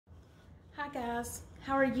Hi guys,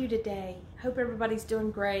 how are you today? Hope everybody's doing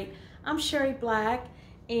great. I'm Sherry Black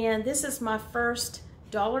and this is my first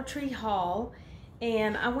Dollar Tree haul,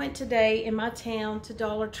 and I went today in my town to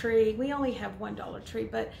Dollar Tree. We only have one Dollar Tree,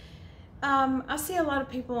 but I see a lot of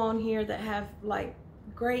people on here that have like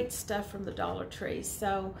great stuff from the Dollar Tree,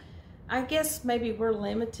 so I guess maybe we're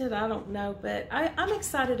limited, I don't know, but I'm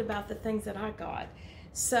excited about the things that I got.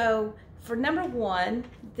 So for number one,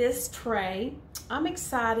 this tray, I'm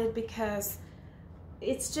excited because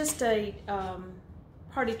it's just a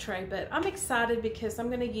party tray, but I'm excited because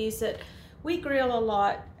I'm gonna use it. We grill a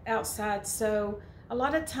lot outside, so a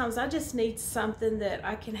lot of times I just need something that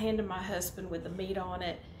I can hand to my husband with the meat on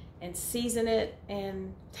it and season it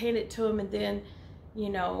and hand it to him, and then, you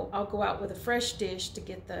know, I'll go out with a fresh dish to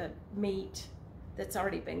get the meat that's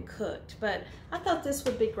already been cooked. But I thought this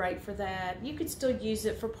would be great for that. You could still use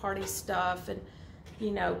it for party stuff and,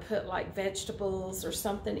 you know, put like vegetables or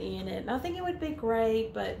something in it. And I think it would be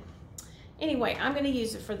great, but anyway, I'm gonna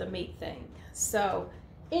use it for the meat thing. So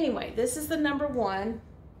anyway, this is the number one.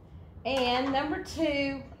 And number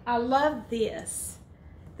two, I love this.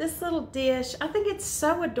 This little dish, I think it's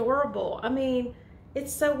so adorable. I mean,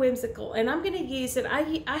 it's so whimsical, and I'm gonna use it.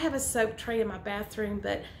 I have a soap tray in my bathroom,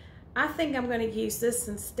 but I think I'm gonna use this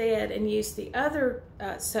instead and use the other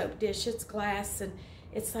soap dish. It's glass and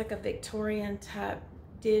it's like a Victorian type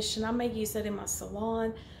dish, and I may use that in my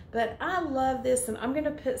salon. But I love this, and I'm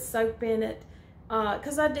gonna put soap in it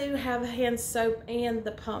because I do have hand soap and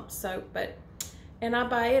the pump soap, and I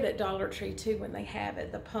buy it at Dollar Tree too when they have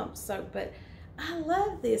it, the pump soap. But I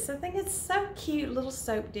love this. I think it's so cute, little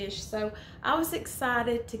soap dish. So I was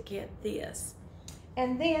excited to get this.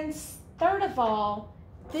 And then third of all,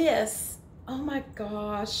 this, oh my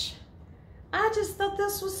gosh, I just thought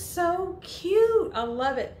this was so cute. I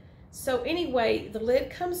love it. So anyway, the lid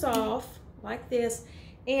comes off like this,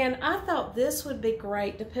 and I thought this would be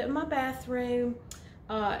great to put in my bathroom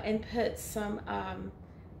and put some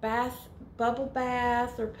bubble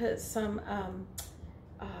bath, or put some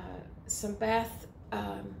bath,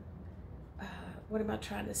 what am I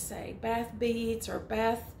trying to say? Bath beads or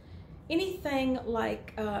bath, anything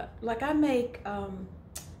like I make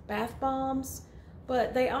bath bombs,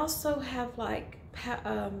 but they also have like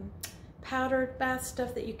powdered bath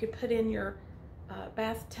stuff that you could put in your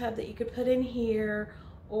bathtub that you could put in here,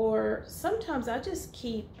 or sometimes I just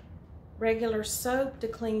keep regular soap to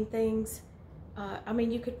clean things. I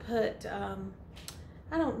mean, you could put, I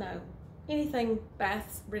don't know, anything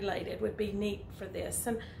bath related would be neat for this,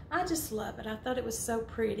 and I just love it. I thought it was so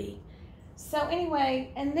pretty. So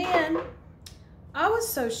anyway, and then I was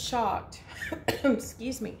so shocked,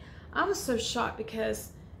 excuse me, I was so shocked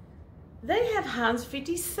because they have Heinz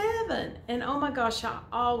 57, and oh my gosh, I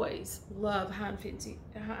always love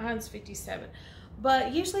Heinz 57,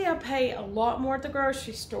 but usually I pay a lot more at the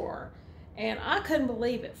grocery store, and I couldn't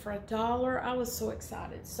believe it. For $1, I was so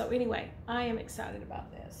excited. So anyway, I am excited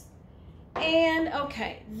about this. And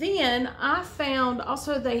okay, then I found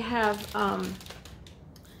also they have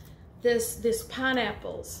this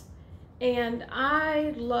pineapples, and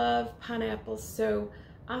I love pineapples, so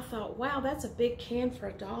I thought, wow, that's a big can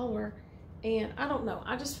for $1. And I don't know,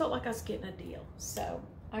 I just felt like I was getting a deal, so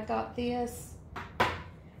I got this.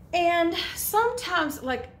 And sometimes,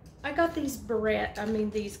 like, I got these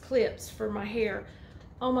these clips for my hair.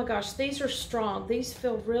 Oh my gosh, these are strong. These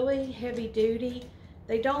feel really heavy duty.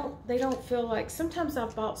 They don't feel like, sometimes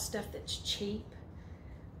I've bought stuff that's cheap,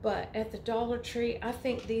 but at the Dollar Tree, I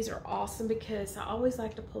think these are awesome because I always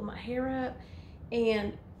like to pull my hair up,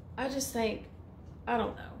 and I just think, I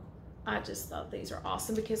don't know, I just thought these are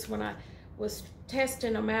awesome because when I was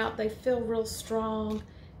testing them out, they feel real strong,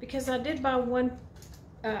 because I did buy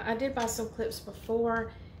some clips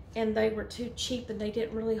before, and they were too cheap and they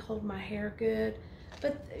didn't really hold my hair good.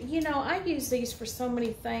 But you know, I use these for so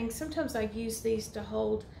many things. Sometimes I use these to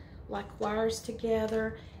hold like wires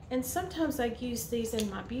together, and sometimes I use these in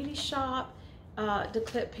my beauty shop to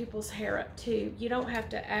clip people's hair up too. You don't have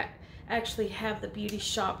to actually have the beauty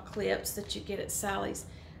shop clips that you get at Sally's.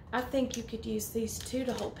 I think you could use these too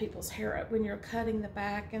to hold people's hair up when you're cutting the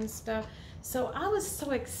back and stuff. So I was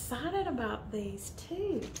so excited about these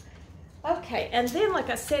too. Okay, and then like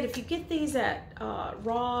I said, if you get these at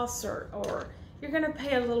Ross or you're gonna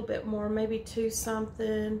pay a little bit more, maybe $2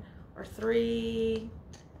 something or $3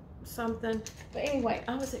 something. But anyway,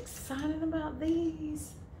 I was excited about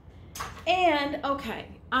these. And okay,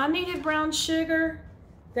 I needed brown sugar.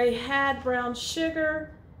 They had brown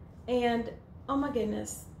sugar, and oh my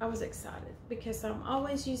goodness, I was excited because I'm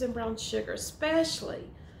always using brown sugar, especially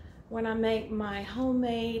when I make my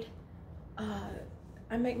homemade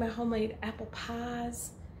apple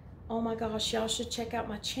pies. Oh my gosh, y'all should check out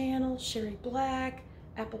my channel, Sherry Black,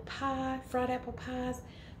 apple pie, fried apple pies.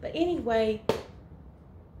 But anyway,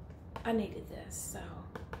 I needed this, so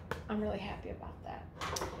I'm really happy about that.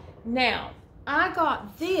 Now, I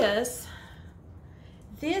got this.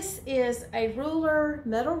 This is a ruler,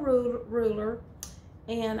 metal ruler,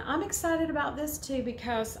 and I'm excited about this too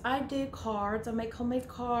because I do cards. I make homemade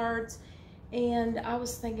cards, and I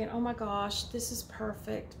was thinking, oh my gosh, this is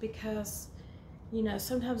perfect because, you know,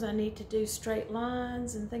 sometimes I need to do straight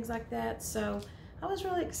lines and things like that. So I was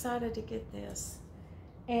really excited to get this.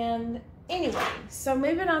 And anyway, so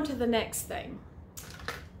moving on to the next thing.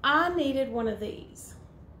 I needed one of these.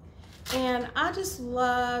 And I just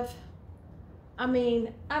love, I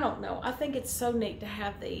mean, I don't know. I think it's so neat to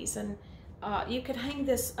have these. And you could hang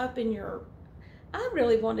this up in your, I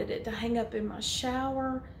really wanted it to hang up in my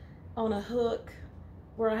shower on a hook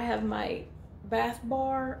where I have my bath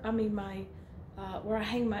bar, I mean my, where I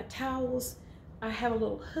hang my towels. I have a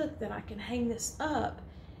little hook that I can hang this up,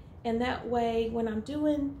 and that way when I'm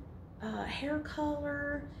doing hair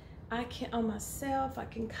color, I can, on myself, I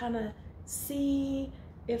can kind of see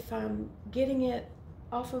if I'm getting it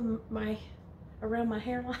off of my, around my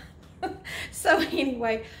hairline. So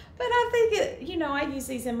anyway, but I think it, you know, I use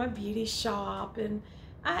these in my beauty shop, and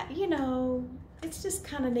you know, it's just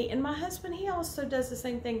kind of neat. And my husband, he also does the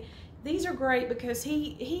same thing. These are great because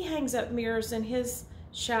he hangs up mirrors in his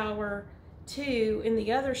shower too, in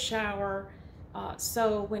the other shower.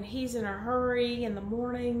 So when he's in a hurry in the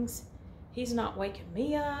mornings, he's not waking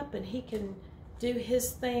me up, and he can do his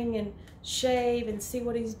thing and shave and see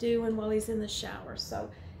what he's doing while he's in the shower. So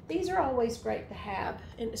these are always great to have,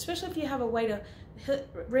 and especially if you have a way to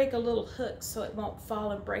rig a little hook so it won't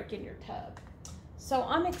fall and break in your tub. So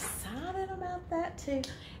I'm excited about that too.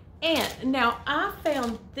 And now I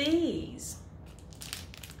found these.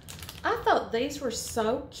 I thought these were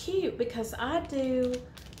so cute because I do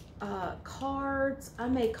cards. I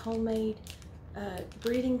make homemade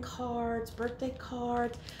greeting cards, birthday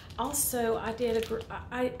cards. Also, I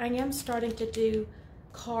am starting to do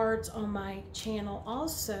cards on my channel.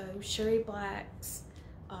 Also, Sherry Black's,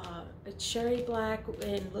 it's Sherry Black,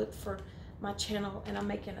 and look for my channel, and I'm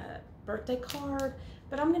making a birthday card,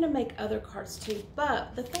 but I'm going to make other cards too.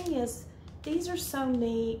 But the thing is, these are so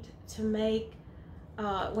neat to make.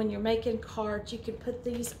 When you're making cards, you can put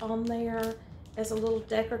these on there as a little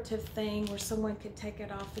decorative thing where someone could take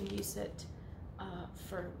it off and use it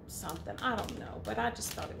for something. I don't know, but I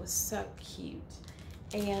just thought it was so cute,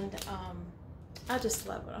 and I just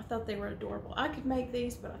love it. I thought they were adorable. I could make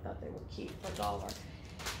these, but I thought they were cute for $1.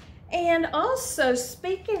 And also,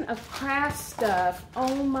 speaking of craft stuff,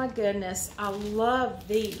 oh my goodness, I love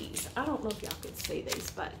these. I don't know if y'all can see these,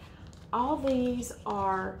 but all these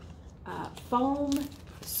are foam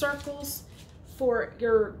circles for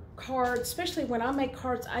your cards. Especially when I make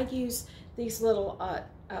cards, I use these little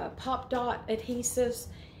pop dot adhesives.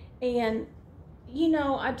 And you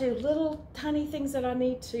know, I do little tiny things that I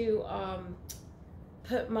need to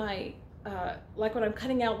put my, like when I'm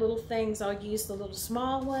cutting out little things, I'll use the little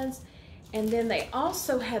small ones. And then they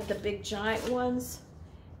also have the big giant ones.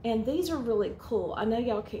 And these are really cool. I know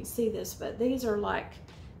y'all can't see this, but these are like,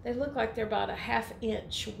 they look like they're about a ½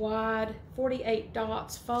 inch wide, 48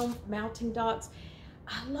 dots, foam mounting dots.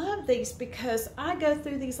 I love these because I go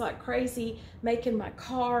through these like crazy making my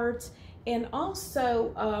cards. And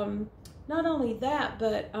also, not only that,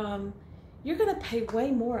 but you're gonna pay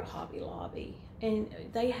way more at Hobby Lobby. And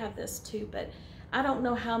they have this too, but I don't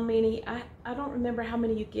know how many, I don't remember how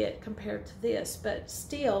many you get compared to this, but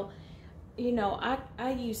still, you know,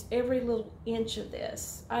 I use every little inch of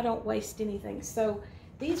this. I don't waste anything. So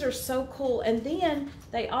these are so cool. And then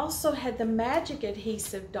they also had the magic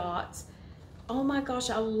adhesive dots. Oh my gosh,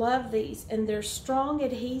 I love these. And they're strong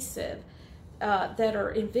adhesive that are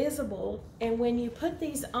invisible. And when you put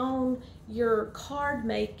these on your card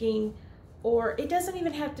making, or it doesn't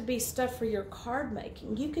even have to be stuff for your card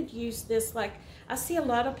making. You could use this, like I see a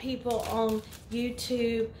lot of people on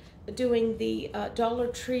YouTube doing the Dollar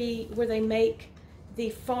Tree where they make the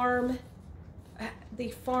farm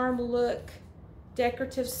look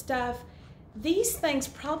decorative stuff. These things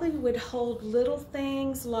probably would hold little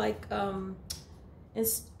things like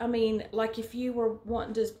I mean, like if you were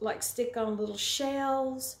wanting to like stick on little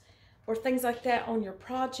shells or things like that on your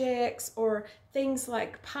projects, or things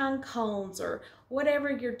like pine cones or whatever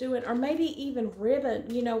you're doing, or maybe even ribbon,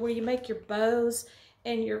 you know, where you make your bows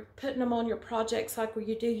and you're putting them on your projects, like where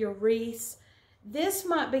you do your wreaths. This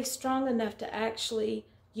might be strong enough to actually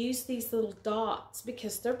use these little dots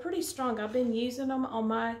because they're pretty strong. I've been using them on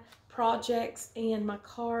my projects and my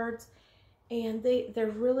cards, and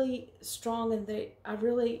they're really strong, and I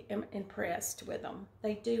really am impressed with them.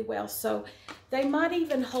 They do well, so they might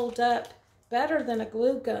even hold up better than a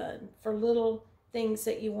glue gun for little things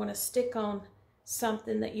that you want to stick on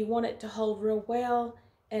something that you want it to hold real well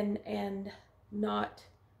and not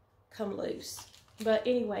come loose. But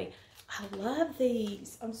anyway, I love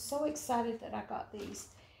these. I'm so excited that I got these.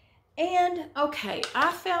 And okay,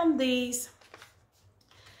 I found these.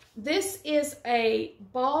 This is a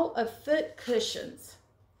ball of foot cushions.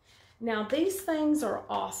 Now these things are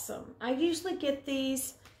awesome. I usually get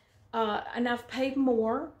these and I've paid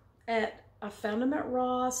more I found them at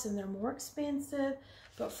Ross, and they're more expensive,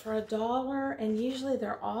 but for $1, and usually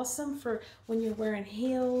they're awesome for when you're wearing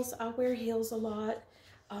heels. I wear heels a lot,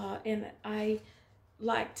 and I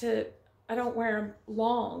don't wear them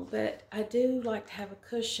long, but I do like to have a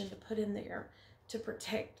cushion to put in there to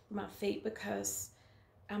protect my feet, because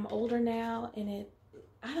I'm older now, and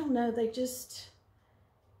I don't know, these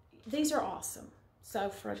are awesome. So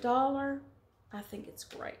for $1, I think it's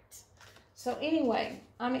great. So anyway,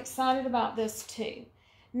 I'm excited about this too.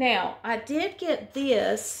 Now, I did get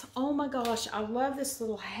this. Oh my gosh, I love this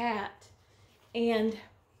little hat. And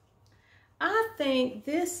I think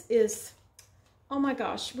this is, oh my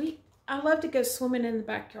gosh, I love to go swimming in the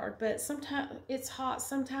backyard, but sometimes it's hot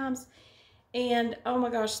sometimes. And oh my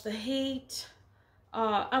gosh, the heat,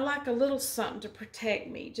 I like a little something to protect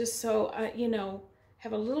me, just so I,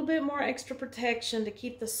 have a little bit more extra protection to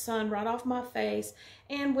keep the sun right off my face,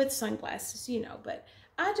 and with sunglasses, but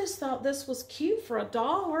I just thought this was cute for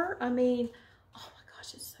 $1. I mean, oh my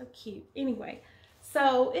gosh, it's so cute. Anyway,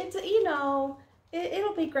 so it's, it'll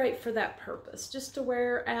be great for that purpose, just to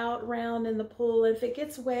wear out around in the pool. If it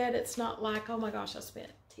gets wet, it's not like, oh my gosh, I spent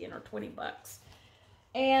 10 or 20 bucks.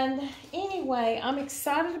 And anyway, I'm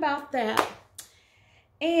excited about that.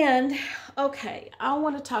 And okay, I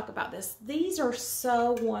want to talk about this. These are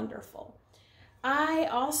so wonderful. I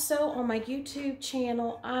also, on my YouTube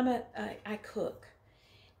channel, I cook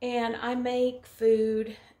and I make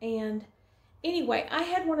food. And anyway, I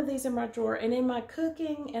had one of these in my drawer, and in my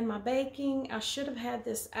cooking and my baking, I should have had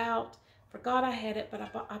this out. Forgot I had it, but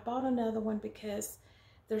I bought another one because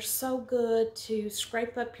they're so good to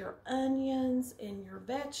scrape up your onions and your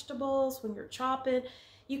vegetables when you're chopping.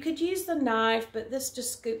 You could use the knife, but this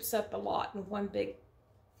just scoops up a lot in one big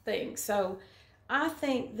thing. So I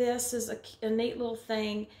think this is a neat little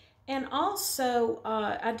thing. And also,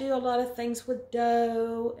 I do a lot of things with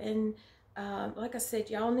dough. And like I said,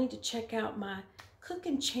 y'all need to check out my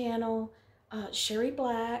cooking channel, Sherry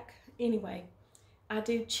Black. Anyway, I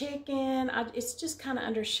do chicken. It's just kind of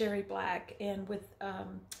under Sherry Black, and with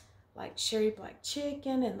like Sherry Black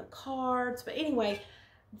chicken and the carbs. But anyway,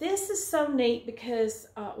 this is so neat because,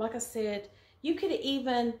 like I said, you could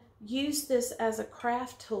even use this as a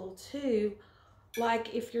craft tool too.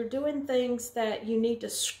 Like if you're doing things that you need to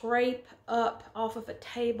scrape up off of a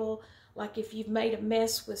table, like if you've made a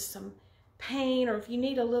mess with some paint, or if you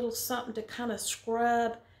need a little something to kind of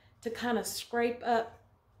scrub, to kind of scrape up,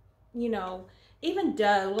 even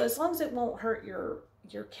dough, as long as it won't hurt your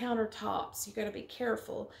countertops. You got to be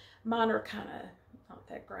careful. Mine are kind of not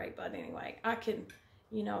that great, but anyway, I can,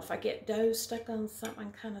 if I get dough stuck on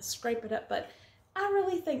something, kind of scrape it up. But I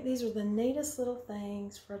really think these are the neatest little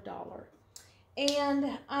things for $1.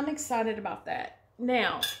 And I'm excited about that.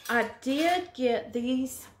 Now, I did get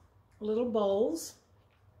these little bowls.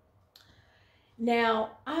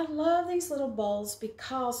 Now, I love these little bowls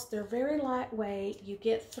because they're very lightweight. You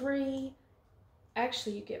get 3,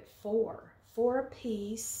 actually you get 4 a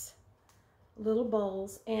piece, little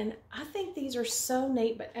bowls. And I think these are so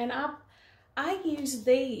neat. And I use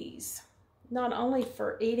these not only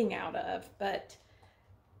for eating out of, but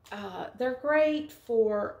they're great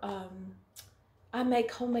for, I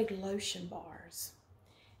make homemade lotion bars.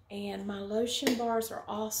 And my lotion bars are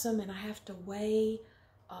awesome, and I have to weigh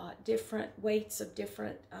different weights of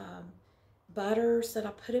different butters that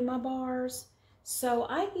I put in my bars. So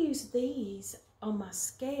I use these on my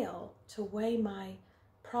scale to weigh my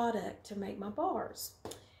product to make my bars.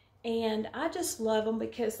 And I just love them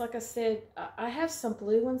because, like I said, I have some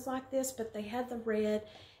blue ones like this, but they had the red.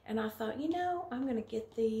 And I thought, I'm going to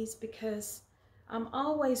get these because I'm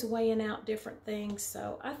always weighing out different things.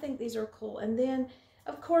 So I think these are cool. And then,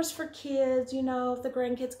 of course, for kids, if the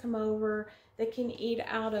grandkids come over, they can eat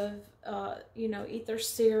out of, eat their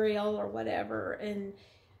cereal or whatever. And,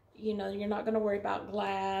 you're not going to worry about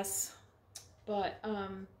glass. But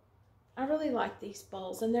I really like these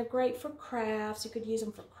bowls, and they're great for crafts. You could use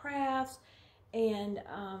them for crafts, and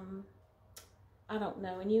I don't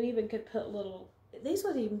know, and you even could put these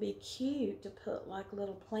would even be cute to put like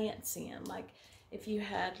little plants in, like if you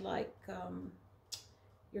had like,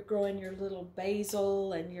 you're growing your little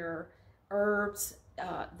basil and your herbs,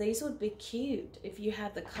 these would be cute if you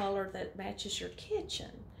had the color that matches your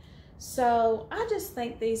kitchen. So I just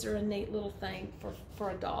think these are a neat little thing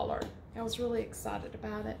for $1. I was really excited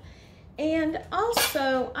about it. And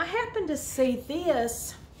also, I happened to see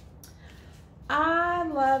this. I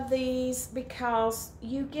love these because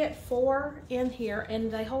you get 4 in here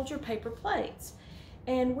and they hold your paper plates.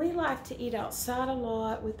 And we like to eat outside a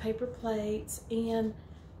lot with paper plates, and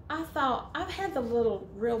I thought, I've had the little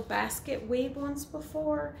real basket weave ones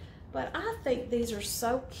before, but I think these are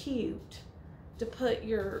so cute to put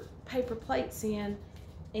your paper plates in,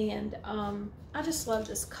 and I just love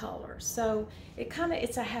this color. So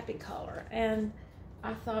it's a happy color, and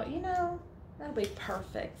I thought, you know, that'll be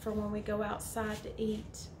perfect for when we go outside to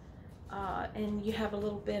eat, and you have a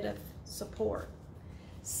little bit of support.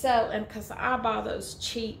 So, and because I buy those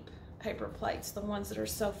cheap paper plates, the ones that are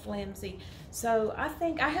so flimsy. So I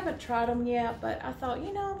think, I haven't tried them yet, but I thought,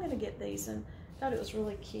 you know, I'm gonna get these, and thought it was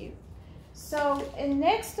really cute. So, and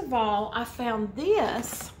next of all, I found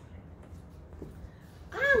this.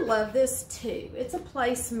 I love this too. It's a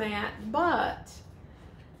placemat, but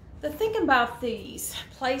the thing about these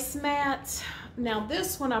placemats, now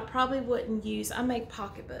this one I probably wouldn't use. I make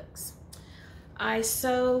pocketbooks. I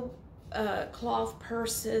sew cloth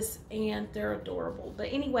purses, and they're adorable. But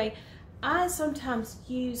anyway, I sometimes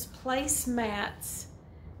use placemats,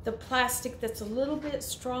 the plastic that's a little bit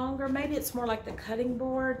stronger. Maybe it's more like the cutting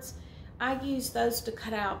boards. I use those to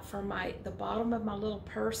cut out for the bottom of my little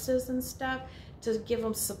purses and stuff to give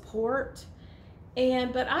them support.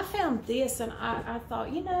 But I found this, and I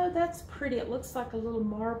thought, you know, that's pretty. It looks like a little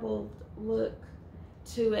marbled look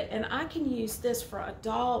to it, and I can use this for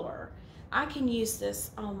 $1. I can use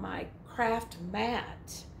this on my craft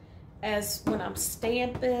mat as when I'm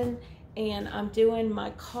stamping and I'm doing my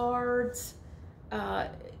cards.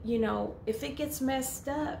 You know, if it gets messed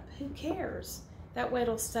up, who cares? That way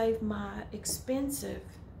it'll save my expensive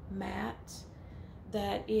mat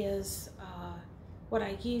that is what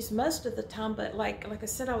I use most of the time. But like I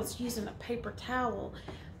said, I was using a paper towel.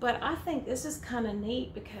 But I think this is kind of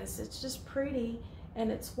neat because it's just pretty,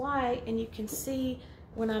 and it's white, and you can see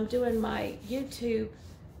when I'm doing my YouTube,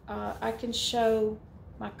 I can show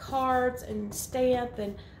my cards and stamp,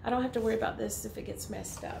 and I don't have to worry about this if it gets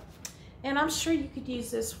messed up. And I'm sure you could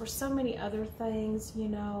use this for so many other things, you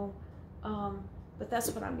know, but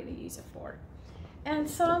that's what I'm going to use it for. And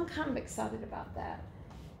so I'm kind of excited about that.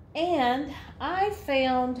 And I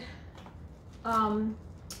found, oh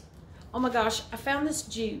my gosh, I found this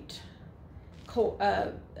jute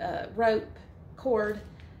rope cord.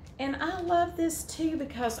 And I love this too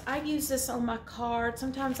because I use this on my card.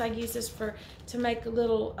 Sometimes I use this to make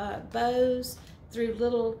little bows through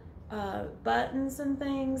little buttons and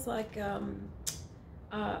things. Like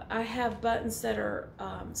I have buttons that are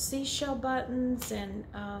seashell buttons, and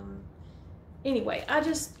anyway,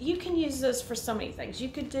 you can use this for so many things. You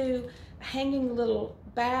could do hanging little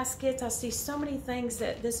baskets. I see so many things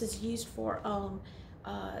that this is used for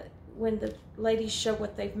when the ladies show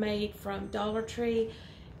what they've made from Dollar Tree.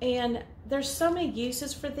 And there's so many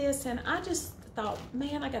uses for this, and I just thought,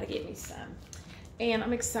 man, I gotta get me some. And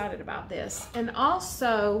I'm excited about this. And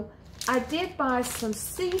also, I did buy some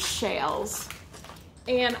seashells,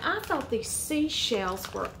 and I thought these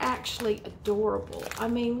seashells were actually adorable. I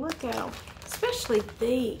mean, look at them, especially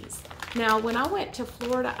these. Now, when I went to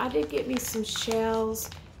Florida, I did get me some shells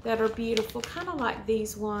that are beautiful, kind of like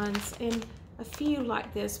these ones, and a few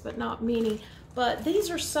like this, but not many. But these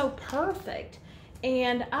are so perfect.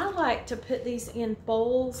 And I like to put these in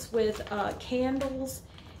bowls with candles,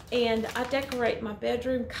 and I decorate my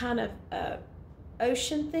bedroom kind of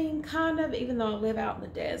ocean theme, kind of, even though I live out in the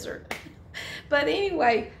desert. But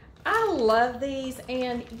anyway, I love these,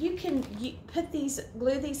 and you can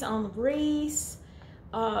glue these on wreaths.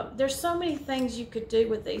 There's so many things you could do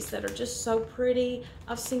with these that are just so pretty.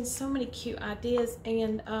 I've seen so many cute ideas,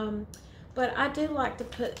 and but I do like to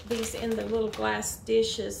put these in the little glass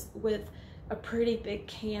dishes with a pretty big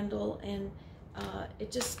candle, and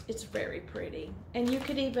it's very pretty. And you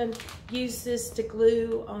could even use this to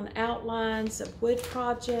glue on outlines of wood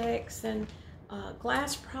projects and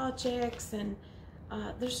glass projects, and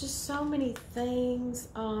there's just so many things.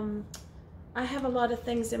 I have a lot of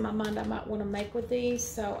things in my mind I might want to make with these,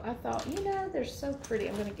 so I thought, you know, they're so pretty,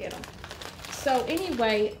 I'm gonna get them. So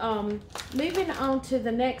anyway, moving on to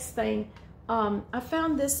the next thing, I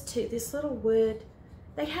found this too, this little wood.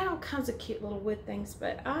 They had all kinds of cute little wood things,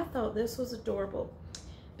 but I thought this was adorable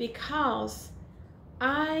because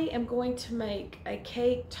I am going to make a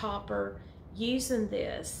cake topper using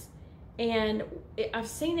this. And I've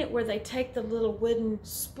seen it where they take the little wooden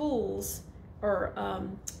spools or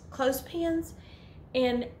clothespins,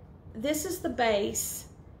 and this is the base,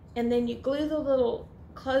 and then you glue the little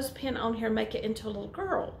clothespin on here, make it into a little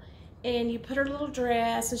girl, and you put her little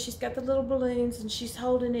dress, and she's got the little balloons, and she's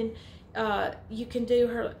holding in, you can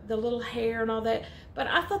do the little hair and all that. But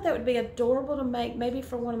I thought that would be adorable to make, maybe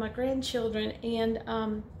for one of my grandchildren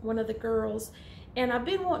and one of the girls. And I've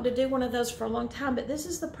been wanting to do one of those for a long time, but this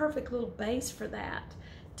is the perfect little base for that,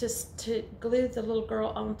 to glue the little girl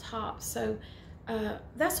on top. So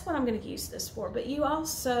that's what I'm going to use this for. But you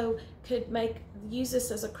also could use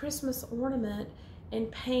this as a Christmas ornament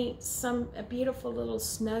and paint a beautiful little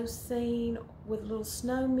snow scene with little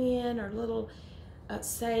snowmen, or little,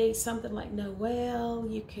 say something like Noel.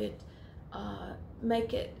 You could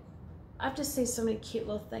make it, I've just seen so many cute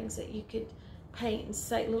little things that you could paint and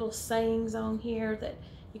say little sayings on here that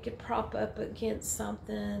you could prop up against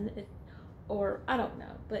something, or I don't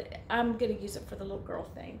know, but I'm gonna use it for the little girl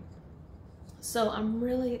thing. So I'm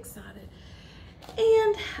really excited.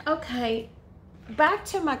 And okay, back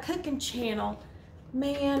to my cooking channel.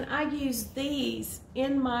 Man, I use these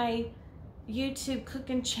in my YouTube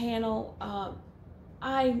cooking channel.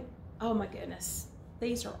 Oh my goodness,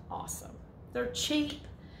 these are awesome. They're cheap,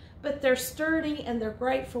 but they're sturdy, and they're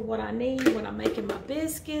great for what I need when I'm making my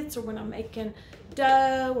biscuits, or when I'm making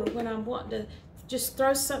dough, or when I'm wanting to just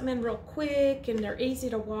throw something in real quick, and they're easy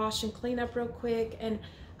to wash and clean up real quick. And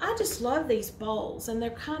I just love these bowls, and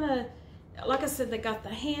they're kind of, like I said, they got the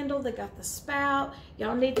handle, they got the spout.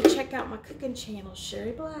 Y'all need to check out my cooking channel,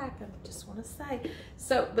 Sherry Black, I just want to say.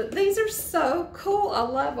 So, but these are so cool. I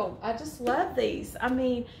love them. I just love these. I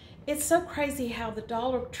mean, it's so crazy how the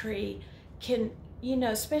Dollar Tree can, you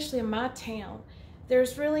know, especially in my town,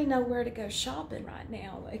 there's really nowhere to go shopping right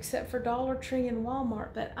now except for Dollar Tree and Walmart.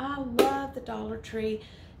 But I love the Dollar Tree,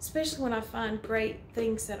 especially when I find great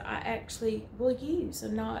things that I actually will use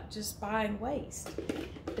and not just buy and waste.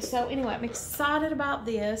 So anyway, I'm excited about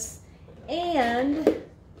this, and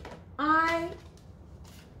I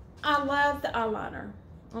love the eyeliner.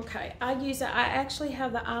 Okay, I use it. I actually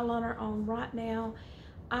have the eyeliner on right now.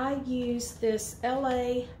 I use this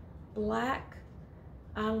LA Black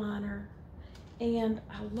eyeliner, and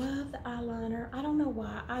I love the eyeliner. I don't know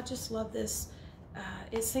why. I just love this.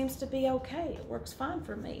 It seems to be okay. It works fine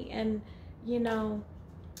for me, and you know,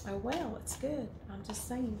 oh well, it's good. I'm just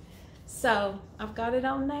saying. So I've got it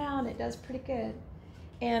on now, and it does pretty good.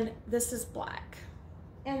 And this is black,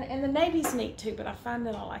 and the navy's neat too, but I find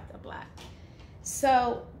that I like the black.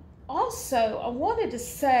 So also, I wanted to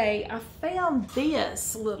say I found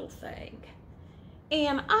this little thing,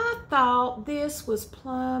 and I thought this was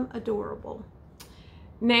plumb adorable.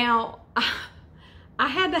 Now, I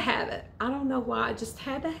had to have it. I don't know why, I just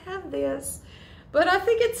had to have this, but I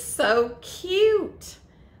think it's so cute.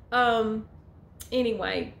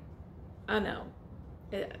 Anyway, I know.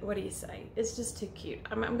 What do you say? It's just too cute.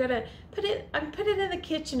 I'm gonna put it. I can put it in the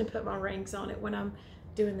kitchen and put my rings on it when I'm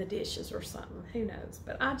doing the dishes or something. Who knows?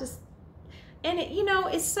 But I just, and it, you know,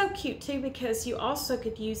 it's so cute too, because you also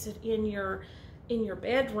could use it in your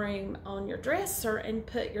bedroom on your dresser and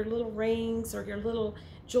put your little rings or your little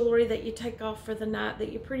jewelry that you take off for the night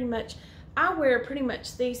that you pretty much. I wear pretty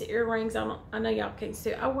much these earrings. I know y'all can't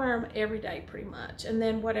see. I wear them every day pretty much, and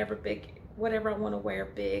then whatever I want to wear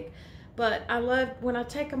big. But I love when I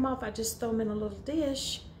take them off, I just throw them in a little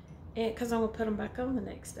dish, and because I'm gonna put them back on the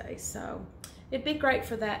next day. So it'd be great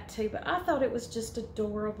for that too. But I thought it was just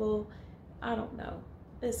adorable. I don't know,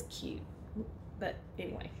 it's cute. But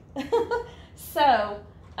anyway, so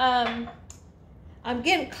I'm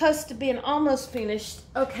getting close to being almost finished.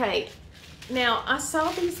 Okay, now I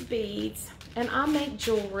saw these beads, and I make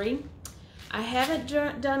jewelry. I haven't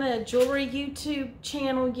done a jewelry YouTube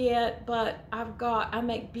channel yet, but I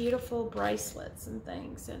make beautiful bracelets and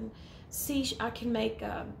things. And see, I can make,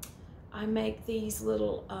 I make these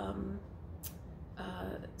little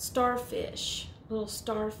starfish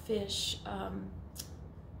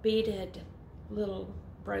beaded little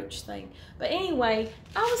brooch thing. But anyway,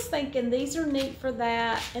 I was thinking these are neat for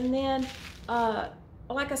that. And then,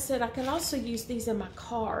 like I said, I can also use these in my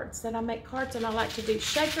cards, that I make cards, and I like to do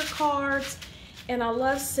shaker cards, and I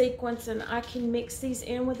love sequins, and I can mix these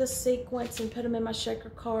in with a sequence and put them in my shaker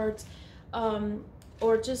cards,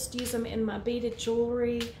 or just use them in my beaded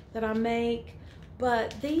jewelry that I make.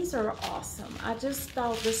 But these are awesome. I just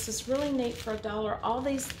thought this is really neat for $1. All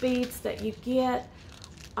these beads that you get,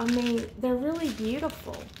 I mean, they're really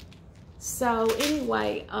beautiful. So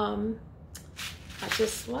anyway, I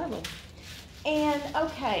just love them. And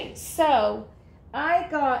okay, so I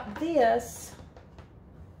got this.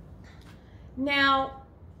 Now,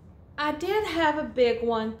 I did have a big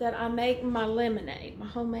one that I make my lemonade, my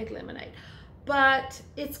homemade lemonade, but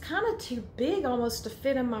it's kind of too big almost to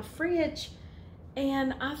fit in my fridge.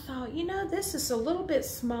 And I thought, you know, this is a little bit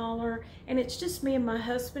smaller, and it's just me and my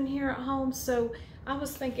husband here at home. So I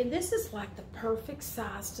was thinking this is like the perfect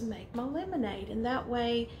size to make my lemonade. And that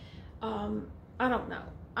way, I don't know.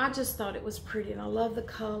 I just thought it was pretty, and I love the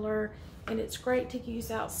color. And it's great to use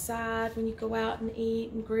outside when you go out and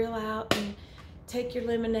eat and grill out and take your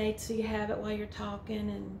lemonade so you have it while you're talking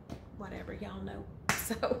and whatever, y'all know.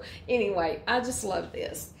 So anyway, I just love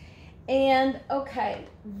this. And okay,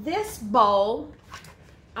 this bowl,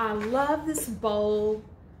 I love this bowl.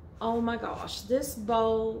 Oh my gosh, this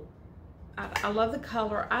bowl, I love the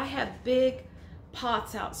color. I have big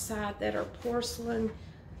pots outside that are porcelain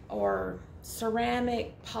or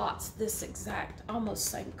ceramic pots, this exact, almost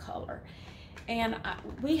same color. And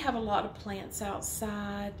we have a lot of plants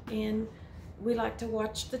outside, and we like to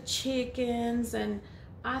watch the chickens, and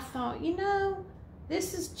I thought, you know,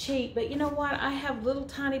 this is cheap, but you know what? I have little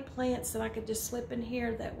tiny plants that I could just slip in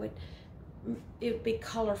here that would, it would be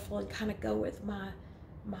colorful and kind of go with my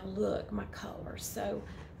look, my color. So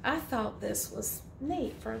I thought this was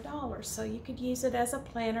neat for $1. So you could use it as a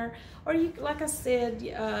planter, or you, like I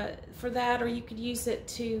said, for that, or you could use it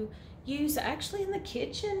to use actually in the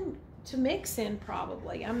kitchen to mix in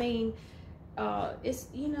probably. I mean, it's,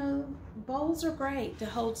 you know, bowls are great to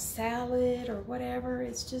hold salad or whatever.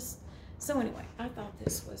 It's just, so anyway, I thought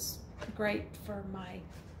this was great for my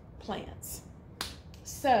plants.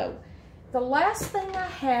 So the last thing I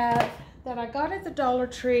have that I got at the Dollar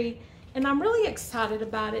Tree, and I'm really excited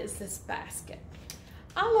about it, is this basket.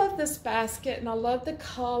 I love this basket, and I love the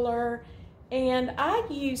color, and I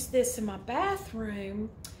use this in my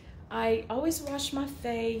bathroom. I always wash my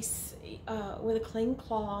face with a clean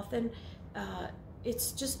cloth, and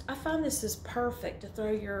it's just, I find this is perfect to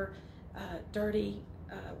throw your dirty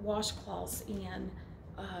washcloths in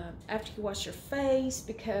after you wash your face,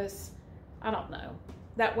 because I don't know,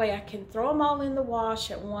 that way I can throw them all in the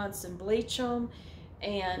wash at once and bleach them,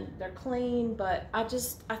 and they're clean. But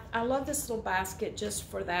I love this little basket just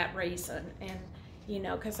for that reason. And you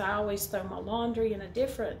know, because I always throw my laundry in a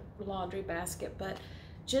different laundry basket, but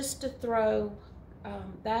just to throw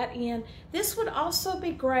that in. This would also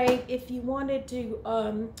be great if you wanted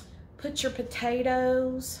to put your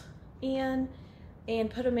potatoes in and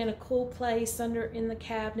put them in a cool place under in the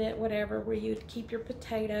cabinet, whatever, where you'd keep your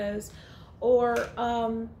potatoes, or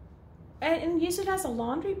and use it as a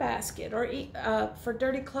laundry basket, or for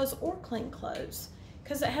dirty clothes or clean clothes,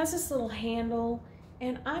 because it has this little handle,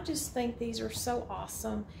 and I just think these are so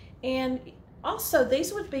awesome. And also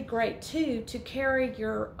these would be great too to carry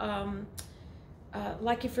your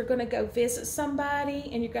like if you're going to go visit somebody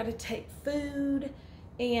and you've got to take food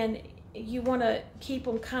and you want to keep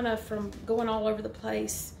them kind of from going all over the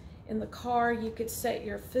place in the car, you could set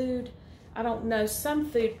your food, I don't know, some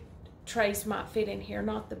food trays might fit in here,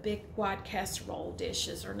 not the big wide casserole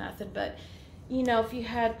dishes or nothing, but you know, if you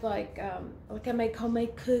had like I make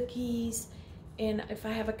homemade cookies, and if I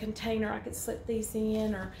have a container I could slip these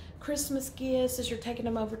in, or Christmas gifts as you're taking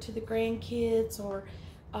them over to the grandkids, or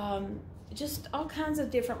just all kinds of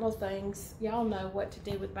different little things. Y'all know what to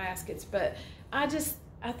do with baskets, but I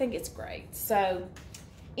think it's great. So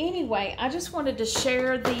anyway, I just wanted to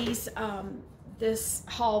share these this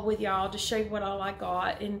haul with y'all to show you what all I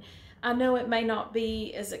got. And I know it may not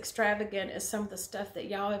be as extravagant as some of the stuff that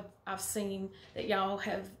I've seen that y'all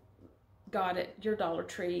have got at your Dollar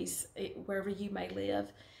Trees, wherever you may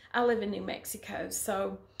live. I live in New Mexico,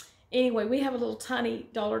 so anyway, we have a little tiny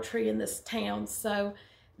Dollar Tree in this town, so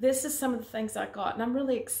this is some of the things I got, and I'm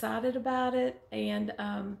really excited about it. And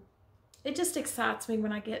it just excites me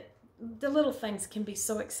when I get, the little things can be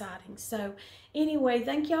so exciting. So anyway,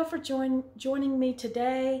 thank y'all for joining me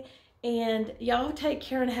today, and y'all take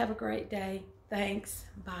care and have a great day. Thanks.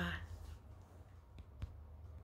 Bye.